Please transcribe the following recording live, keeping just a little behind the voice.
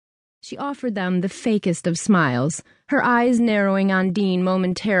She offered them the fakest of smiles, her eyes narrowing on Dean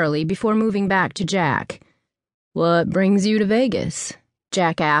momentarily before moving back to Jack. "What brings you to Vegas?"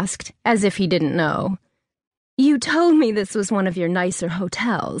 Jack asked, as if he didn't know. "You told me this was one of your nicer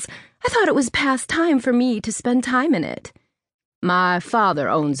hotels. I thought it was past time for me to spend time in it." "My father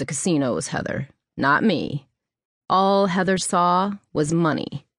owns the casinos, Heather, not me." All Heather saw was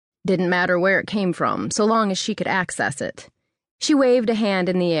money. Didn't matter where it came from, so long as she could access it. She waved a hand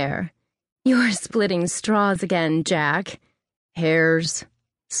in the air. "You're splitting straws again, Jack." "Hairs.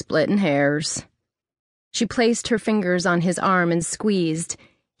 Splitting hairs." She placed her fingers on his arm and squeezed.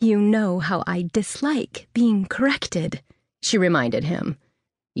 "You know how I dislike being corrected," she reminded him.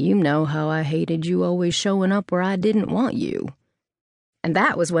 "You know how I hated you always showing up where I didn't want you." And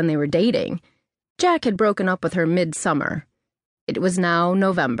that was when they were dating. Jack had broken up with her mid-summer. It was now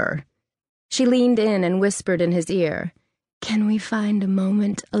November. She leaned in and whispered in his ear, "Can we find a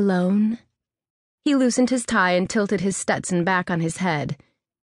moment alone?" He loosened his tie and tilted his Stetson back on his head.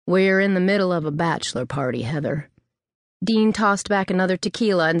 "We're in the middle of a bachelor party, Heather." Dean tossed back another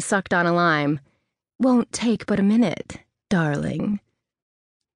tequila and sucked on a lime. "Won't take but a minute, darling."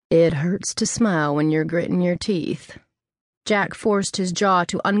 "It hurts to smile when you're gritting your teeth." Jack forced his jaw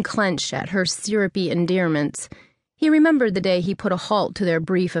to unclench at her syrupy endearments. He remembered the day he put a halt to their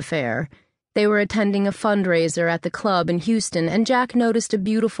brief affair. They were attending a fundraiser at the club in Houston, and Jack noticed a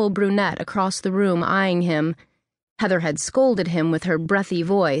beautiful brunette across the room eyeing him. Heather had scolded him with her breathy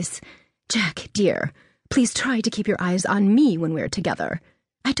voice. "Jack, dear, please try to keep your eyes on me when we're together.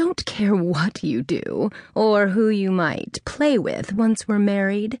 I don't care what you do, or who you might play with once we're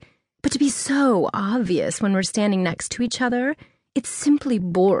married. But to be so obvious when we're standing next to each other, it's simply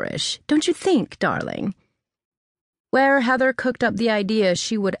boorish, don't you think, darling?" Where Heather cooked up the idea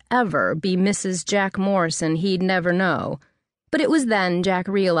she would ever be Mrs. Jack Morrison, he'd never know. But it was then Jack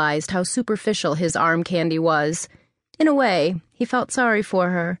realized how superficial his arm candy was. In a way, he felt sorry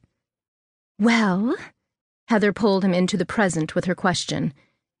for her. "Well?" Heather pulled him into the present with her question.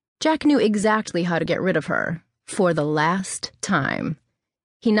 Jack knew exactly how to get rid of her, for the last time.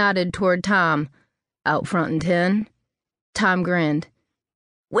 He nodded toward Tom. "Out front and 10?" Tom grinned.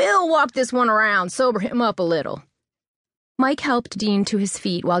 "We'll walk this one around, sober him up a little." Mike helped Dean to his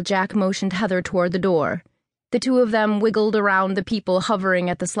feet while Jack motioned Heather toward the door. The two of them wiggled around the people hovering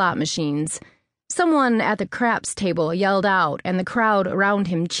at the slot machines. Someone at the craps table yelled out, and the crowd around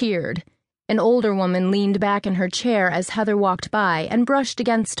him cheered. An older woman leaned back in her chair as Heather walked by and brushed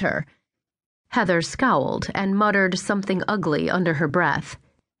against her. Heather scowled and muttered something ugly under her breath.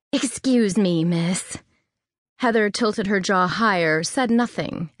 "Excuse me, miss." Heather tilted her jaw higher, said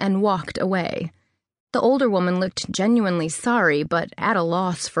nothing, and walked away. The older woman looked genuinely sorry, but at a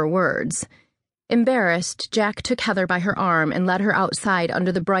loss for words. Embarrassed, Jack took Heather by her arm and led her outside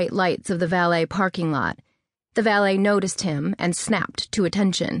under the bright lights of the valet parking lot. The valet noticed him and snapped to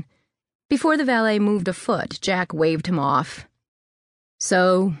attention. Before the valet moved a foot, Jack waved him off.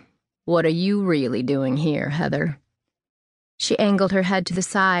 "So, what are you really doing here, Heather?" She angled her head to the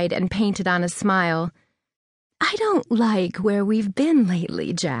side and painted on a smile. "I don't like where we've been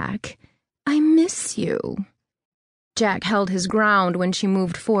lately, Jack. I miss you." Jack held his ground when she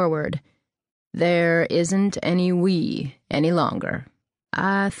moved forward. "There isn't any we any longer.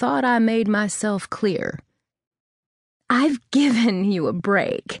 I thought I made myself clear." "I've given you a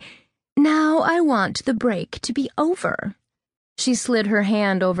break. Now I want the break to be over." She slid her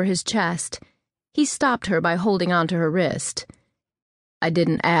hand over his chest. He stopped her by holding onto her wrist. "I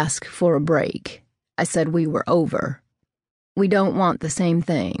didn't ask for a break. I said we were over. We don't want the same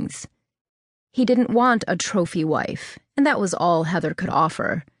things." He didn't want a trophy wife, and that was all Heather could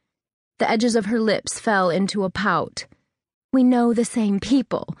offer. The edges of her lips fell into a pout. "We know the same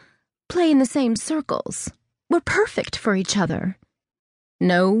people, play in the same circles. We're perfect for each other."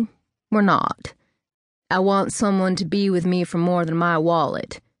 "No, we're not. I want someone to be with me for more than my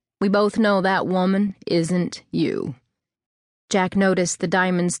wallet. We both know that woman isn't you." Jack noticed the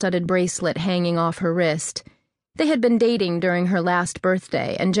diamond-studded bracelet hanging off her wrist. They had been dating during her last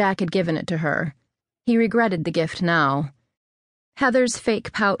birthday, and Jack had given it to her. He regretted the gift now. Heather's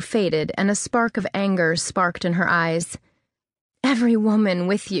fake pout faded, and a spark of anger sparked in her eyes. "Every woman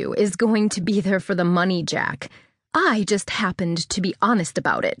with you is going to be there for the money, Jack. I just happened to be honest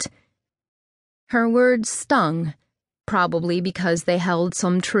about it." Her words stung, probably because they held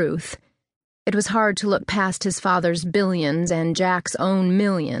some truth. It was hard to look past his father's billions and Jack's own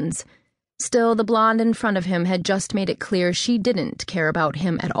millions. Still, the blonde in front of him had just made it clear she didn't care about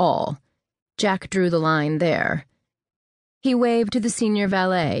him at all. Jack drew the line there. He waved to the senior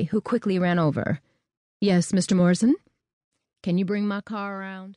valet, who quickly ran over. "Yes, Mr. Morrison? Can you bring my car around?"